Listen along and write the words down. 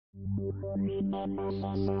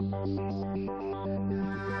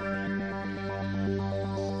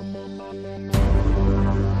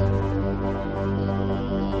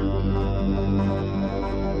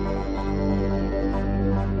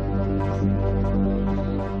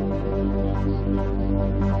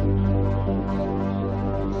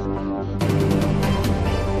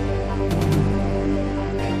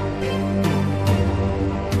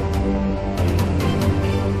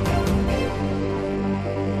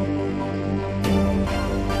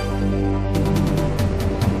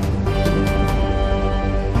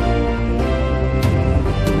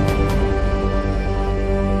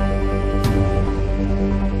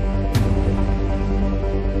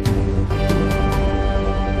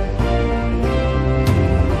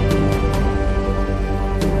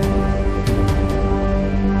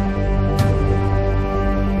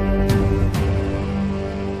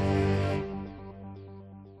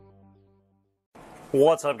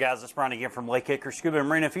What's up, guys? It's Brian again from Hickory Scuba and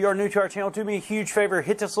Marina. If you are new to our channel, do me a huge favor,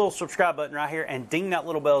 hit this little subscribe button right here and ding that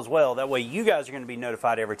little bell as well. That way you guys are going to be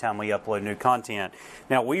notified every time we upload new content.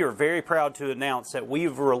 Now, we are very proud to announce that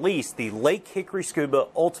we've released the Hickory Scuba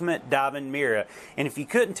Ultimate Diving Mirror. And if you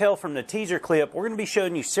couldn't tell from the teaser clip, we're going to be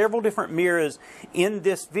showing you several different mirrors in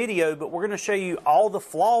this video, but we're going to show you all the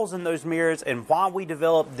flaws in those mirrors and why we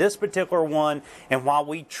developed this particular one and why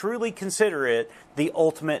we truly consider it the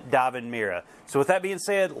ultimate diving mirror. So with that being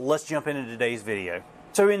said, let's jump into today's video.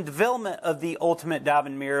 So in development of the Ultimate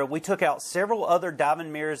Diving Mirror, we took out several other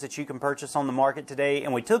diving mirrors that you can purchase on the market today,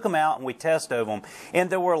 and we took them out and we tested them. And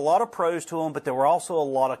there were a lot of pros to them, but there were also a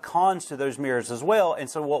lot of cons to those mirrors as well. And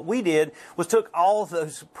so what we did was took all of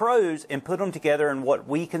those pros and put them together in what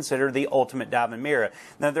we consider the Ultimate Diving Mirror.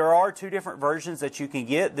 Now, there are two different versions that you can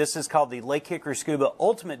get. This is called the Hickory Scuba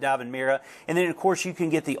Ultimate Diving Mirror. And then, of course, you can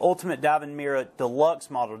get the Ultimate Diving Mirror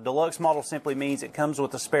Deluxe model. Deluxe model simply means it comes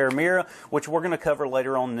with a spare mirror, which we're going to cover later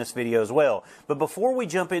on in this video as well. But before we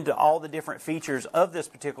jump into all the different features of this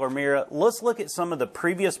particular mirror, let's look at some of the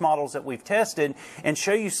previous models that we've tested and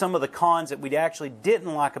show you some of the cons that we actually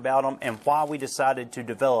didn't like about them and why we decided to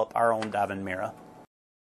develop our own diving mirror.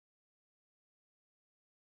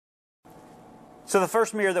 So the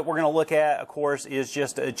first mirror that we're going to look at, of course, is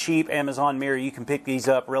just a cheap Amazon mirror. You can pick these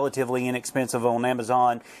up relatively inexpensive on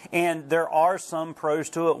Amazon, and there are some pros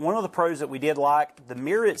to it. One of the pros that we did like, the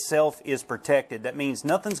mirror itself is protected. That means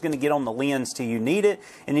nothing's going to get on the lens till you need it,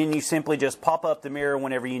 and then you simply just pop up the mirror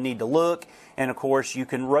whenever you need to look, and of course you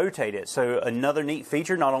can rotate it. So another neat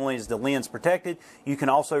feature, not only is the lens protected, you can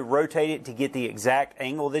also rotate it to get the exact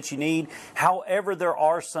angle that you need. However, there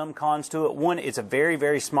are some cons to it. One, it's a very,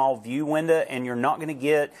 very small view window, and you're not going to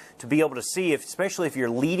get to be able to see, especially if you're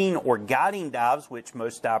leading or guiding dives, which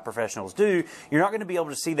most dive professionals do, you're not going to be able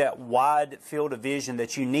to see that wide field of vision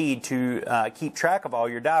that you need to keep track of all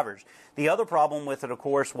your divers. The other problem with it, of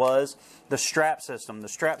course, was the strap system. The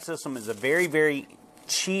strap system is a very, very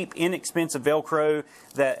cheap, inexpensive Velcro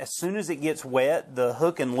that as soon as it gets wet, the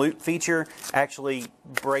hook and loop feature actually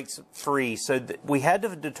breaks free. So we had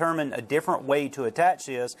to determine a different way to attach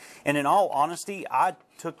this, and in all honesty, I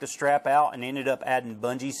took the strap out and ended up adding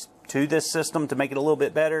bungees to this system to make it a little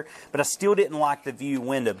bit better, but I still didn't like the view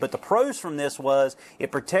window. But the pros from this was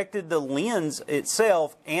it protected the lens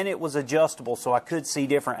itself, and it was adjustable so I could see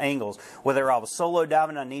different angles. Whether I was solo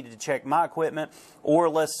diving, I needed to check my equipment, or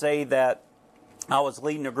let's say that I was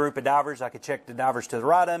leading a group of divers, I could check the divers to the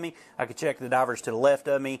right of me, I could check the divers to the left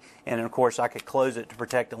of me, and of course I could close it to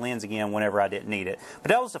protect the lens again whenever I didn't need it. But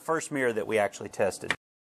that was the first mirror that we actually tested.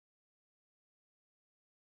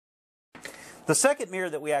 The second mirror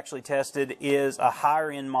that we actually tested is a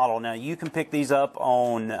higher end model. Now, you can pick these up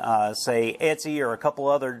on, say, Etsy or a couple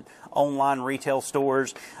other online retail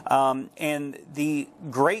stores. And the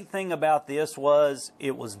great thing about this was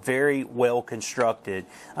it was very well constructed.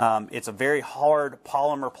 It's a very hard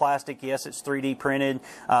polymer plastic. Yes, it's 3D printed.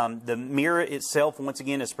 The mirror itself, once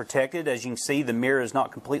again, is protected. As you can see, the mirror is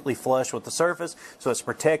not completely flush with the surface, so it's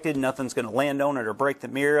protected. Nothing's going to land on it or break the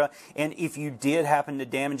mirror. And if you did happen to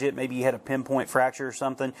damage it, maybe you had a pinpoint fracture or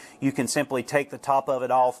something, you can simply take the top of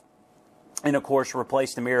it off and of course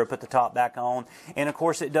replace the mirror, put the top back on. And of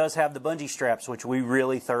course it does have the bungee straps, which we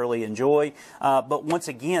really thoroughly enjoy. But once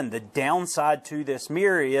again, the downside to this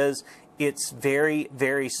mirror is it's very,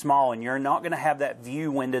 very small, and you're not going to have that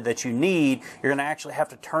view window that you need. You're going to actually have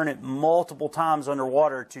to turn it multiple times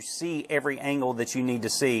underwater to see every angle that you need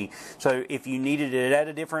to see. So if you needed it at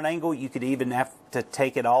a different angle, you could even have to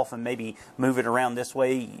take it off and maybe move it around this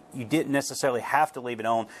way. You didn't necessarily have to leave it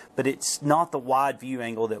on, but it's not the wide view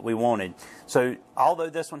angle that we wanted. So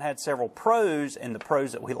although this one had several pros, and the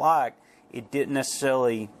pros that we liked, it didn't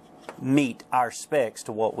necessarily meet our specs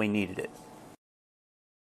to what we needed it.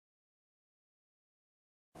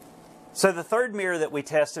 So the third mirror that we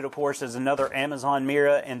tested, of course, is another Amazon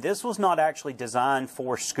mirror, and this was not actually designed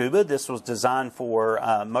for scuba. This was designed for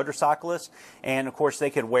motorcyclists, and of course they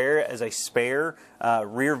could wear it as a spare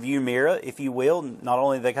rear view mirror, if you will. Not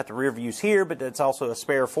only they got the rear views here, but it's also a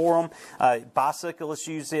spare for them. Bicyclists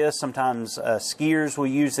use this, sometimes skiers will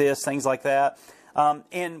use this, things like that.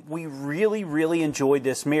 And we really, really enjoyed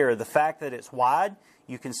this mirror. The fact that it's wide,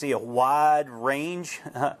 you can see a wide range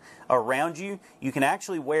around you. You can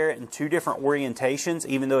actually wear it in two different orientations.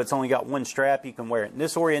 Even though it's only got one strap, you can wear it in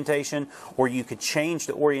this orientation, or you could change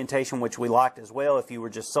the orientation, which we liked as well if you were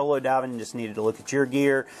just solo diving and just needed to look at your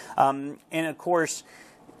gear. And of course,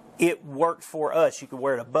 it worked for us. You could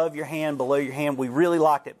wear it above your hand, below your hand. We really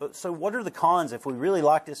liked it. But so what are the cons if we really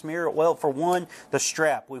like this mirror? Well, for one, the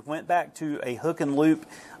strap. We went back to a hook and loop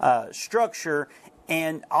structure.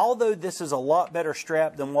 And although this is a lot better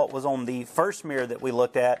strap than what was on the first mirror that we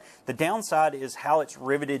looked at, the downside is how it's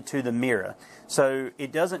riveted to the mirror. So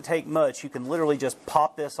it doesn't take much. You can literally just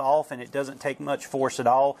pop this off and it doesn't take much force at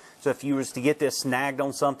all. So if you was to get this snagged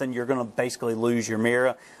on something, you're going to basically lose your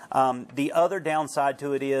mirror. The other downside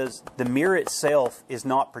to it is the mirror itself is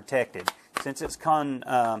not protected. Since it's kind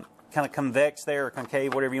of convex there, or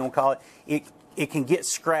concave, whatever you want to call it, it can get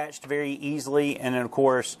scratched very easily, and then of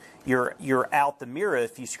course you're out the mirror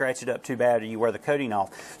if you scratch it up too bad or you wear the coating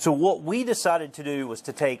off. So what we decided to do was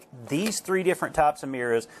to take these three different types of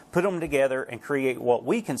mirrors, put them together, and create what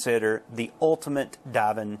we consider the ultimate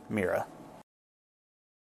diving mirror.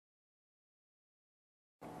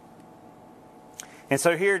 And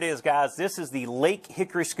so here it is, guys. This is the Lake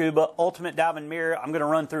Hickory Scuba Ultimate Diving Mirror. I'm going to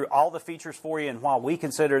run through all the features for you and why we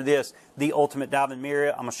consider this the Ultimate Diving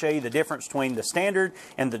Mirror. I'm going to show you the difference between the standard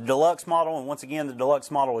and the deluxe model. And once again, the deluxe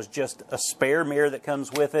model is just a spare mirror that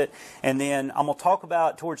comes with it. And then I'm going to talk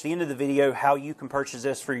about, towards the end of the video, how you can purchase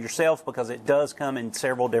this for yourself, because it does come in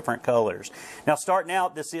several different colors. Now, starting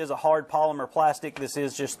out, this is a hard polymer plastic. This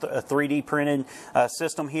is just a 3D printed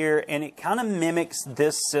system here, and it kind of mimics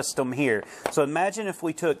this system here. So imagine if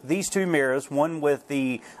we took these two mirrors, one with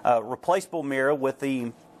the replaceable mirror with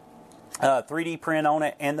the 3D print on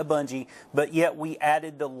it and the bungee, but yet we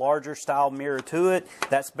added the larger style mirror to it.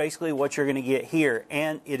 That's basically what you're going to get here.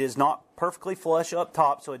 And it is not perfectly flush up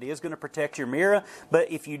top, so it is going to protect your mirror.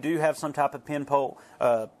 But if you do have some type of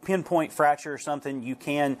pinpoint fracture or something, you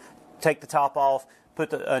can take the top off,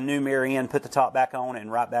 put a new mirror in, put the top back on,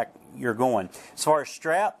 and right back you're going. As far as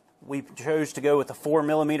strap, we chose to go with a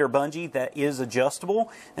 4mm bungee that is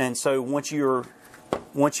adjustable, and so once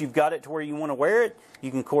you've got it to where you want to wear it,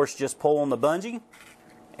 you can of course just pull on the bungee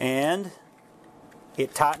and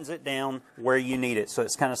it tightens it down where you need it. So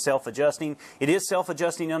it's kind of self-adjusting. It is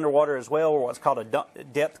self-adjusting underwater as well, or what's called a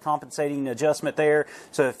depth compensating adjustment there.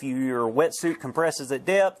 So if your wetsuit compresses at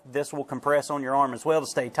depth, this will compress on your arm as well to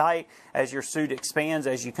stay tight. As your suit expands,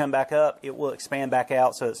 as you come back up, it will expand back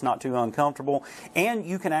out so it's not too uncomfortable. And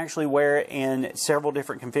you can actually wear it in several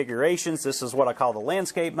different configurations. This is what I call the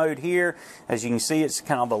landscape mode here. As you can see, it's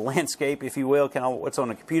kind of a landscape, if you will, kind of what's on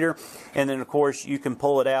a computer. And then of course you can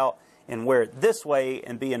pull it out and wear it this way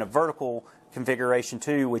and be in a vertical configuration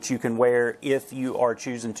too, which you can wear if you are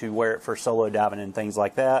choosing to wear it for solo diving and things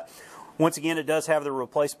like that. Once again, it does have the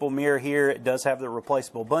replaceable mirror here. It does have the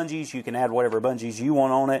replaceable bungees. You can add whatever bungees you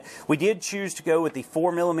want on it. We did choose to go with the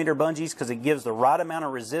 4mm bungees because it gives the right amount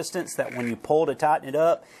of resistance that when you pull to tighten it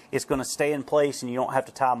up, it's going to stay in place and you don't have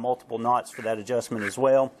to tie multiple knots for that adjustment as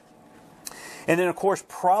well. And then, of course,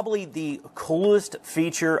 probably the coolest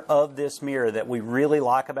feature of this mirror that we really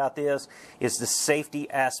like about this is the safety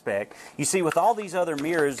aspect. You see, with all these other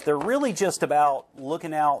mirrors, they're really just about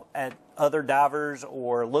looking out at other divers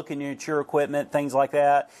or looking at your equipment, things like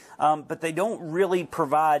that. But they don't really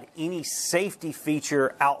provide any safety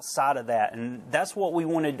feature outside of that. And that's what we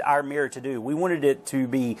wanted our mirror to do. We wanted it to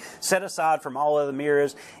be set aside from all other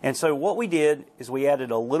mirrors. And so what we did is we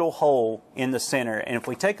added a little hole in the center. And if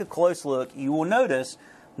we take a close look, you will notice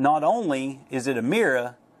not only is it a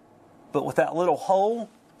mirror, but with that little hole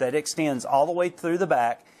that extends all the way through the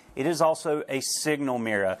back, it is also a signal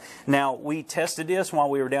mirror. Now, we tested this while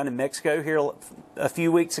we were down in Mexico here a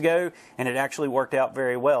few weeks ago, and it actually worked out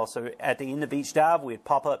very well. So at the end of each dive, we'd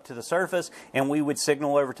pop up to the surface, and we would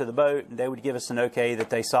signal over to the boat, and they would give us an okay that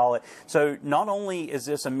they saw it. So not only is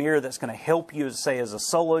this a mirror that's going to help you, say, as a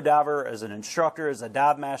solo diver, as an instructor, as a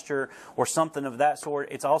dive master, or something of that sort,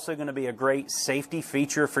 it's also going to be a great safety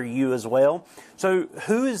feature for you as well. So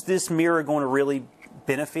who is this mirror going to really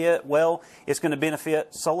benefit? Well, it's going to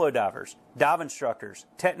benefit solo divers, dive instructors,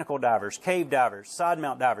 technical divers, cave divers, side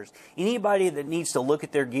mount divers, anybody that needs to look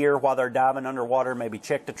at their gear while they're diving underwater, maybe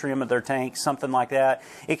check the trim of their tank, something like that.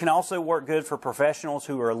 It can also work good for professionals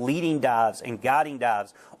who are leading dives and guiding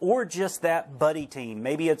dives, or just that buddy team.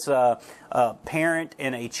 Maybe it's a parent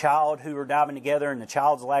and a child who are diving together and the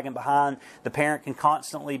child's lagging behind. The parent can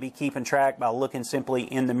constantly be keeping track by looking simply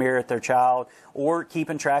in the mirror at their child, or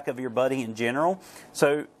keeping track of your buddy in general.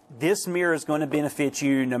 So this mirror is going to benefit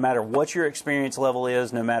you no matter what your experience level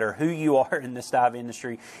is, no matter who you are in this dive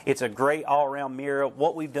industry. It's a great all-around mirror.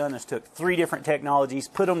 What we've done is took 3 different technologies,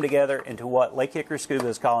 put them together into what Lake Hickory Scuba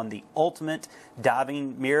is calling the Ultimate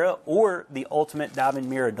Diving Mirror, or the Ultimate Diving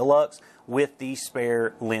Mirror Deluxe, with the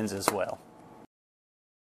spare lens as well.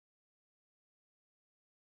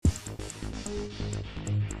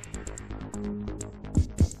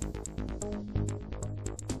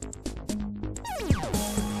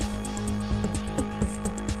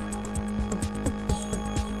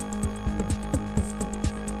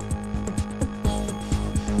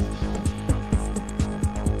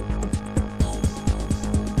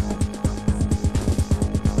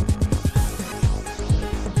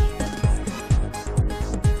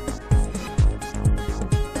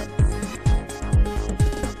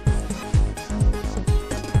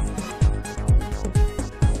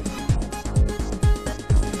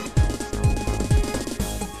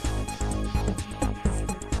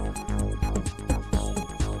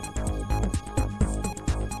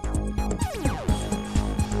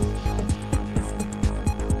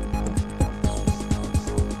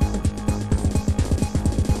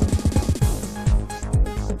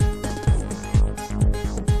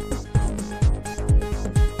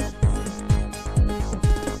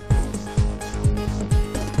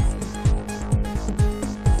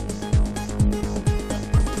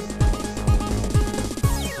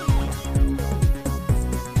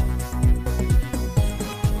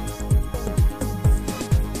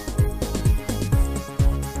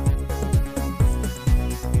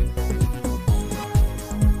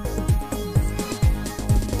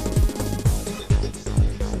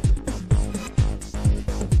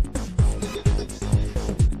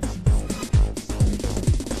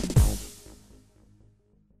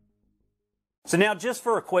 So now, just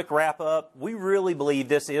for a quick wrap up, we really believe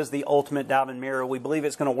this is the ultimate diving mirror. We believe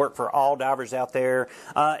it's going to work for all divers out there,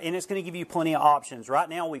 and it's going to give you plenty of options. Right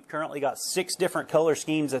now, we've currently got 6 different color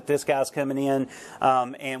schemes that this guy's coming in,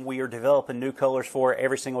 and we are developing new colors for it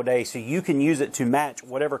every single day. So you can use it to match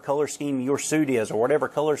whatever color scheme your suit is, or whatever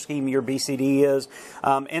color scheme your BCD is.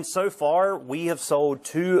 And so far, we have sold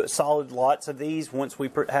 2 solid lots of these once we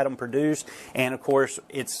had them produced. And of course,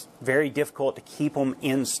 it's very difficult to keep them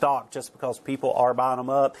in stock just because people are buying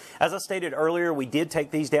them up. As I stated earlier, we did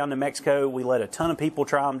take these down to Mexico. We let a ton of people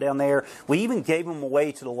try them down there. We even gave them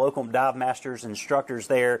away to the local dive masters and instructors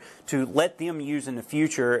there to let them use in the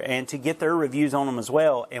future and to get their reviews on them as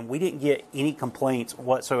well. And we didn't get any complaints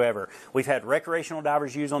whatsoever. We've had recreational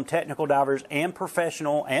divers use them, technical divers, and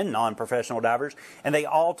professional and non-professional divers, and they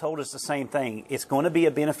all told us the same thing. It's going to be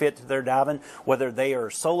a benefit to their diving, whether they are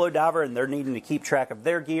a solo diver and they're needing to keep track of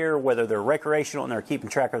their gear, whether they're recreational and they're keeping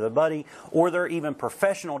track of their buddy, or they're even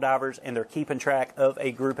professional divers and they're keeping track of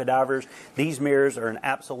a group of divers. These mirrors are an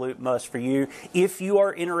absolute must for you. If you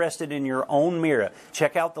are interested in your own mirror,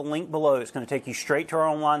 check out the link below. It's going to take you straight to our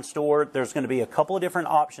online store. There's going to be a couple of different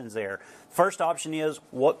options there. First option is,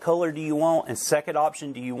 what color do you want? And second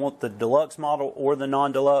option, do you want the deluxe model or the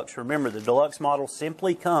non-deluxe? Remember, the deluxe model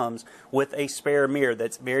simply comes with a spare mirror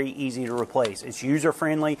that's very easy to replace. It's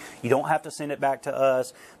user-friendly. You don't have to send it back to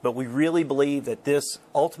us, but we really believe that this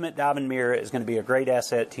ultimate diving mirror is going to be a great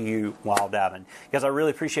asset to you while diving. Guys, I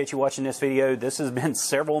really appreciate you watching this video. This has been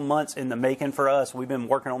several months in the making for us. We've been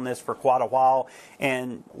working on this for quite a while,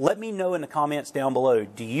 and let me know in the comments down below,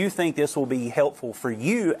 do you think this will be helpful for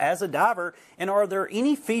you as a diver? And are there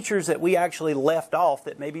any features that we actually left off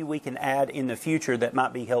that maybe we can add in the future that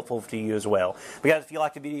might be helpful to you as well? But guys, if you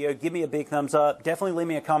liked the video, give me a big thumbs up. Definitely leave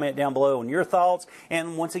me a comment down below on your thoughts.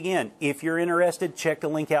 And once again, if you're interested, check the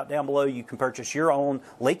link out down below. You can purchase your own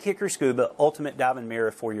Lake Hickory Scuba Ultimate Diving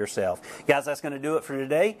Mirror for yourself. Guys, that's going to do it for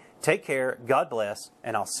today. Take care, God bless,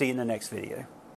 and I'll see you in the next video.